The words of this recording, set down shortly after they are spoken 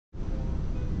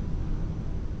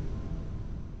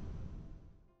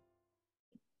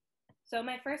So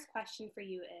my first question for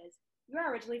you is, you're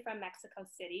originally from Mexico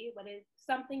City. What is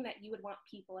something that you would want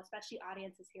people, especially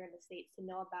audiences here in the States, to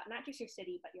know about not just your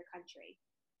city, but your country?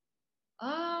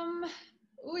 Um,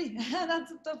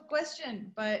 that's a tough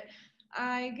question, but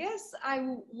I guess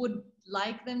would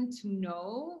like them to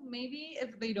know, maybe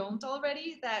if they don't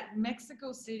already, that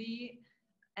Mexico City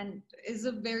and is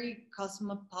a very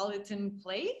cosmopolitan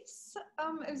place.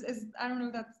 I don't know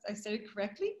if that's, I said it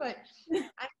correctly, but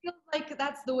I feel like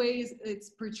that's the way it's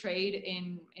portrayed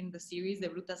in the series De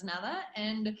Brutas Nada,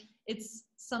 and it's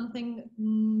something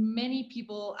many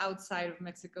people outside of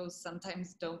Mexico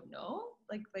sometimes don't know.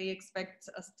 Like they expect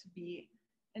us to be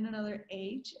in another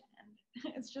age,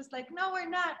 and it's just like, no, we're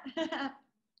not.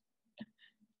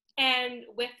 And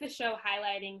with the show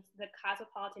highlighting the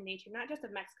cosmopolitan nature, not just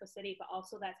of Mexico City, but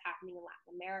also that's happening in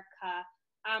Latin America,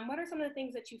 what are some of the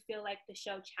things that you feel like the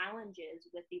show challenges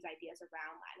with these ideas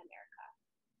around Latin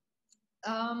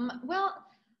America? Well,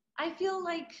 I feel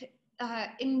like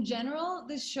in general,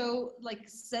 this show like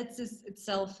sets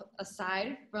itself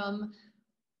aside from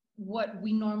what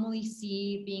we normally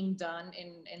see being done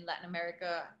in Latin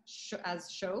America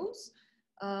as shows.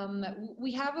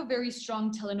 We have a very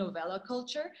strong telenovela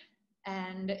culture,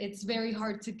 and it's very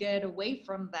hard to get away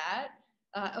from that.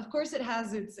 Of course, it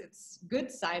has its good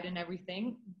side and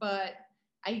everything, but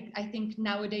I think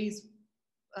nowadays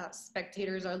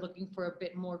spectators are looking for a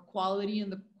bit more quality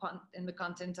in the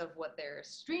content of what they're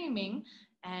streaming,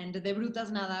 and De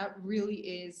Brutas Nada really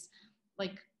is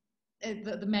like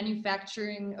the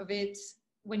manufacturing of it.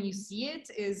 When you see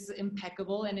it, is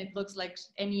impeccable, and it looks like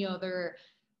any other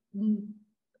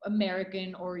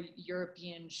American or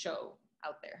European show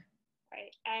out there.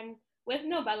 Right. And with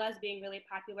novellas being really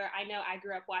popular, I know I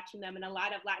grew up watching them, and a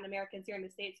lot of Latin Americans here in the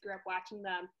States grew up watching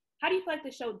them. How do you feel like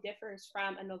the show differs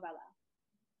from a novella?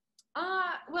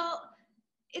 Well,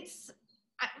 it's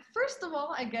first of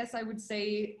all, I guess I would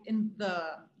say in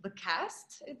the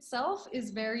cast itself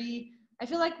is very. I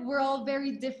feel like we're all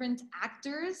very different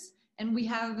actors, and we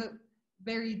have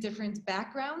very different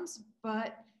backgrounds,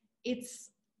 but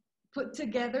it's put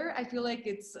together. I feel like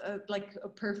it's like a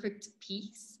perfect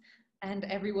piece, and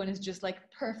everyone is just like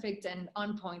perfect and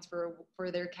on point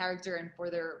for their character and for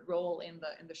their role in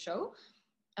the show.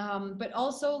 But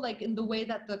also like in the way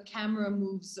that the camera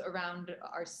moves around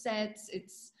our sets,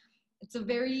 it's a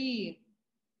very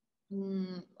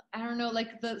I don't know,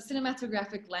 like the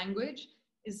cinematographic language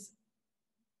is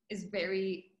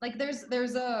very like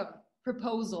there's a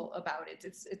proposal about it.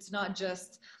 It's not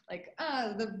just like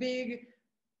the big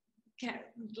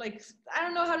like I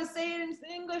don't know how to say it in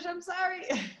English. I'm sorry.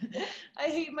 I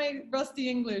hate my rusty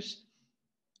English.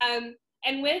 And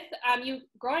with you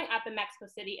growing up in Mexico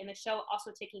City and the show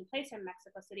also taking place in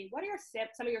Mexico City, what are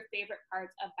some of your favorite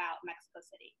parts about Mexico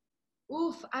City?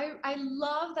 Oof, I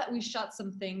love that we shot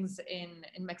some things in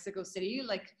Mexico City.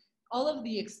 Like all of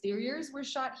the exteriors were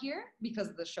shot here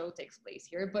because the show takes place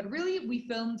here, but really we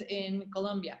filmed in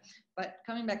Colombia. But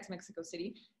coming back to Mexico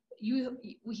City,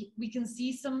 we can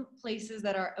see some places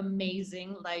that are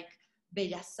amazing, like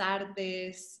Bellas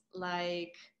Artes,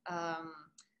 like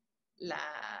La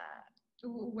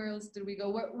where else did we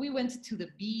go? We went to the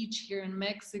beach here in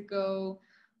Mexico.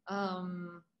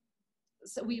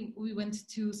 So we went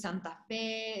to Santa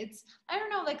Fe. It's, I don't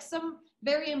know, like some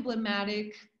very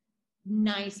emblematic,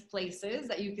 nice places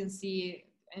that you can see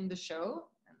in the show.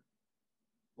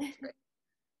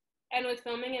 And with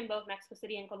filming in both Mexico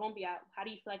City and Colombia, how do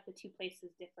you feel like the two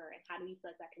places differ, and how do you feel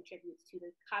like that contributes to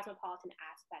the cosmopolitan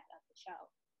aspect of the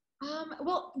show?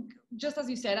 Well, just as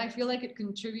you said, I feel like it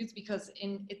contributes because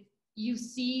you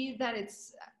see that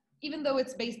it's, even though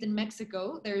it's based in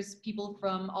Mexico, there's people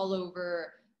from all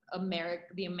over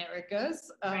the Americas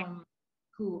right.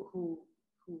 who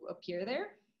appear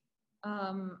there.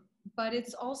 But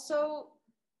it's also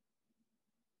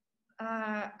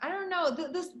I don't know,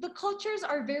 the cultures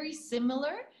are very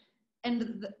similar,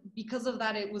 and because of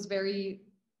that, it was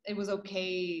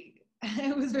okay.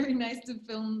 It was very nice to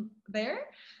film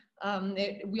there.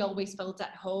 We always felt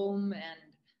at home, and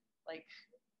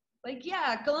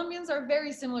yeah, Colombians are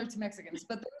very similar to Mexicans,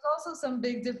 but there's also some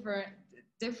big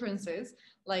differences,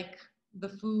 like the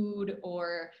food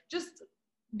or just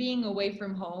being away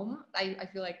from home. I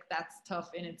feel like that's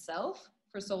tough in itself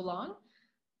for so long.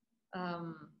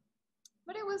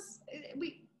 But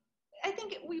I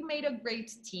think we made a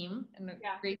great team and a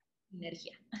great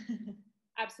energia.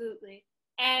 Absolutely.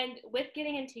 And with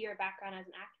getting into your background as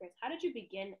an actress, how did you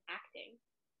begin acting?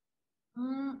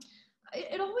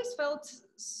 It always felt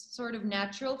sort of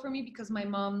natural for me because my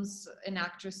mom's an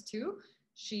actress too.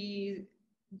 She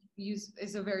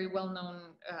is a very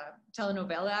well-known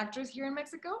telenovela actress here in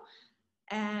Mexico.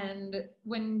 And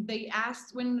when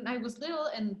I was little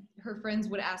and her friends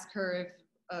would ask her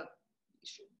if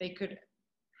they could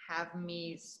have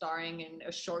me starring in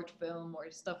a short film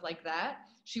or stuff like that,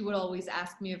 she would always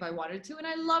ask me if I wanted to. And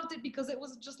I loved it because it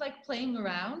was just like playing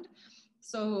around.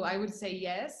 So I would say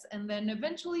yes. And then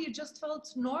eventually it just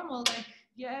felt normal. Like,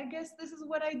 yeah, I guess this is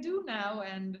what I do now.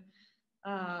 And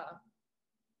I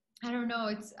don't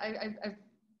know. I've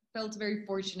felt very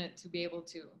fortunate to be able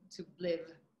to live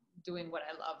doing what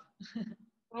I love.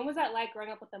 When was that like growing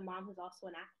up with a mom who's also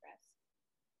an actress?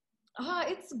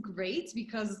 It's great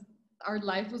because our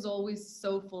life was always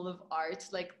so full of art.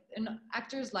 Like an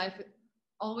actor's life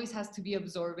always has to be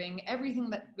absorbing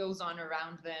everything that goes on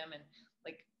around them and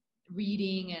like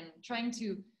reading and trying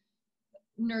to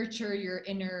nurture your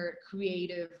inner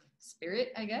creative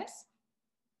spirit, I guess.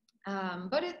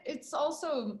 But it's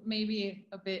also maybe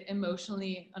a bit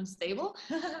emotionally unstable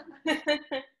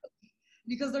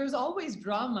because there's always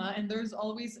drama and there's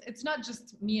always, it's not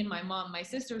just me and my mom, my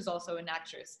sister's also an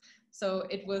actress. So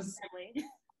it was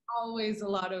always a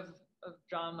lot of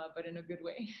drama, but in a good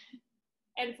way.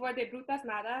 And for the Brutas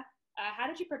Nada, how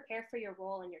did you prepare for your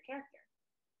role and your character?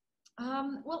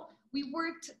 Well, we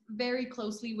worked very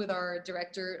closely with our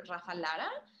director, Rafa Lara,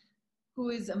 who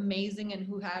is amazing and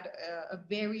who had a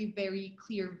very, very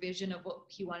clear vision of what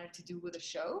he wanted to do with the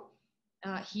show.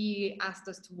 He asked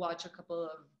us to watch a couple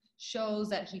of shows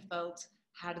that he felt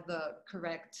had the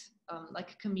correct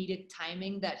like comedic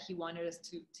timing that he wanted us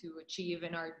to achieve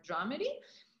in our dramedy.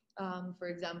 For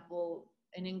example,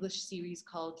 an English series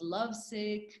called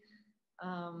Lovesick,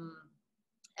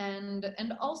 and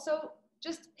also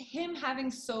just him having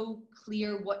so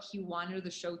clear what he wanted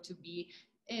the show to be,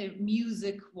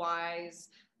 music wise,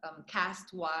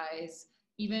 cast wise,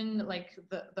 even like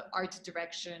the art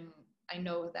direction. I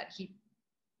know that he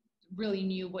really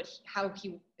knew how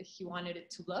he wanted it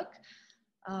to look.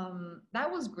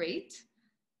 That was great.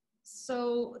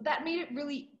 So that made it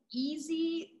really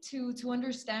easy to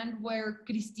understand where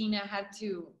Cristina had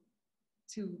to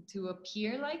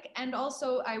appear like. And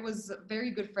also I was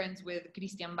very good friends with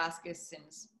Christian Vasquez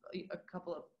since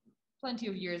plenty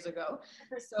of years ago.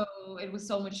 So it was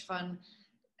so much fun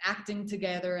acting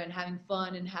together and having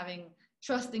fun and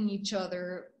trusting each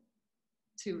other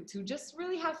to just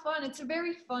really have fun. It's a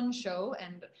very fun show,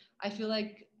 and I feel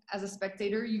like as a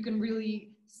spectator you can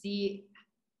really see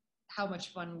how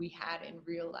much fun we had in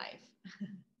real life.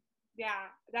 Yeah,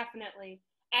 definitely.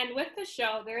 And with the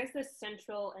show, there is this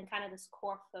central and kind of this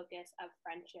core focus of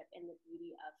friendship and the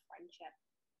beauty of friendship.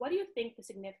 What do you think the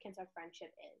significance of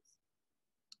friendship is?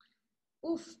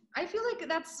 Oof, I feel like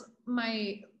that's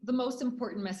the most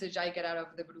important message I get out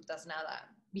of the Brutas Nada,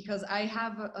 because I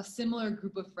have a similar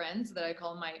group of friends that I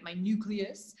call my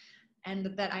nucleus, and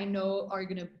that I know are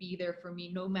gonna be there for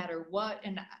me no matter what,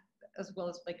 and as well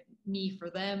as like me for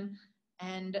them.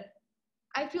 And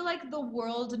I feel like the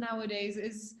world nowadays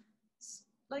is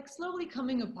like slowly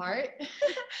coming apart.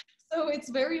 So it's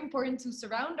very important to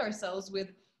surround ourselves with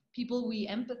people we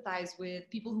empathize with,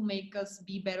 people who make us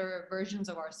be better versions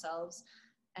of ourselves,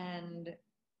 and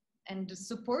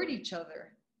support each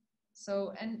other.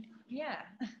 So, and yeah.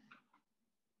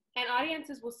 And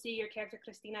audiences will see your character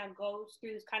Cristina goes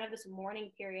through kind of this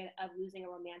mourning period of losing a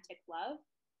romantic love,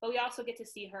 but we also get to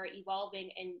see her evolving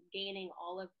and gaining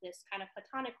all of this kind of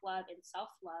platonic love and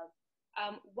self-love.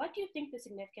 What do you think the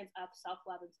significance of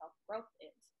self-love and self-growth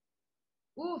is?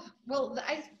 Ooh, well,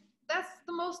 that's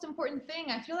the most important thing.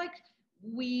 I feel like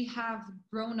we have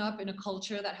grown up in a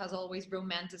culture that has always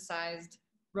romanticized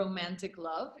romantic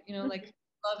love, like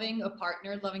loving a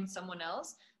partner, loving someone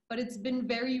else. But it's been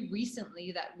very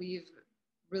recently that we've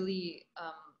really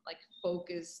like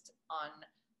focused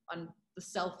on the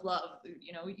self-love.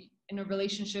 In a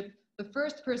relationship, the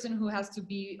first person who has to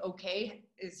be okay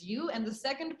is you, and the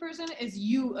second person is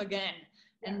you again.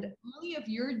 Yeah. And only if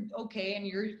you're okay and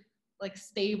you're like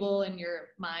stable in your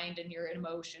mind and your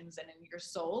emotions and in your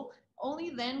soul,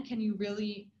 only then can you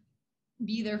really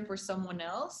be there for someone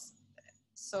else.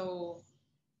 So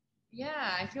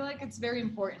yeah, I feel like it's very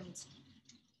important,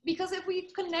 because if we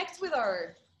connect with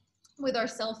our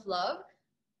self-love,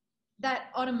 that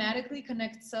automatically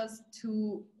connects us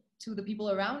to the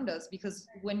people around us, because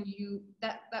when you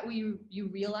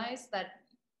realize that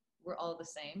we're all the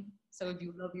same. So if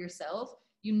you love yourself,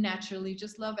 you naturally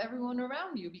just love everyone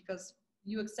around you because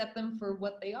you accept them for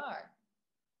what they are.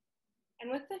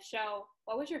 And with the show,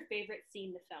 what was your favorite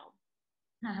scene to film?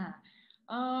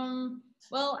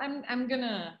 Well, I'm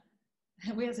gonna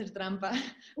voy a hacer trampa,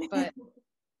 but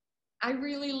I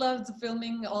really loved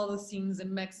filming all the scenes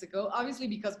in Mexico, obviously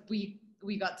because we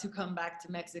got to come back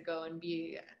to Mexico and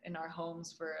be in our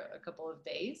homes for a couple of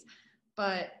days.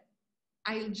 but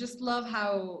I just love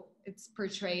how it's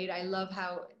portrayed. I love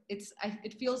how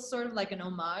it feels sort of like an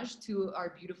homage to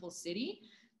our beautiful city.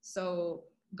 So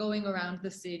going around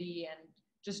the city and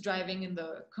just driving in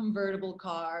the convertible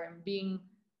car and being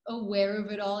aware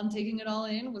of it all and taking it all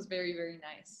in was very, very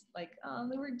nice. Like,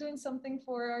 they were doing something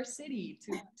for our city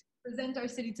to present our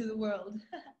city to the world.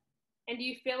 And do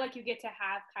you feel like you get to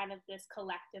have kind of this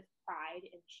collective pride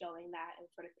in showing that and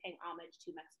sort of paying homage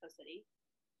to Mexico City?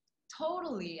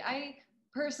 Totally. I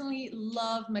personally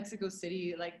love Mexico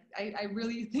City. Like, I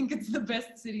really think it's the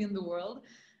best city in the world.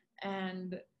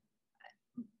 And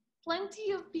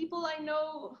plenty of people I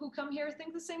know who come here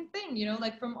think the same thing, you know,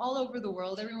 like from all over the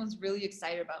world. Everyone's really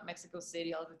excited about Mexico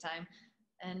City all the time.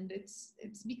 And it's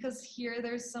because here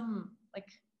there's some like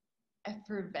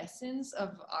effervescence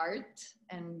of art,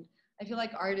 and I feel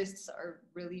like artists are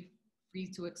really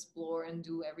free to explore and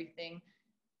do everything.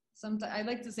 Sometimes I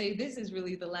like to say this is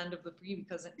really the land of the free,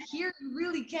 because here you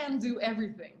really can do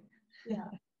everything. Yeah,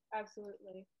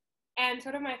 absolutely. And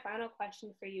sort of my final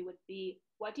question for you would be,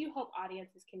 what do you hope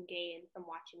audiences can gain from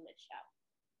watching this show?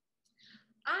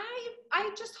 I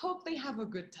just hope they have a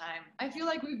good time. I feel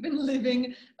like we've been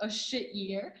living a shit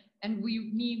year, and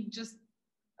we need just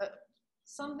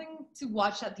something to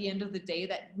watch at the end of the day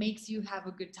that makes you have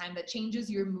a good time, that changes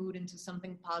your mood into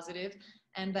something positive,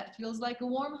 and that feels like a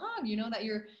warm hug, you know, that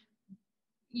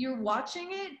you're watching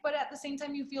it, but at the same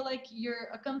time you feel like you're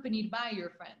accompanied by your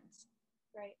friends.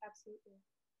 Right, absolutely.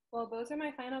 Well, those are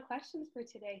my final questions for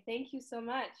today. Thank you so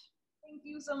much. Thank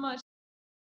you so much.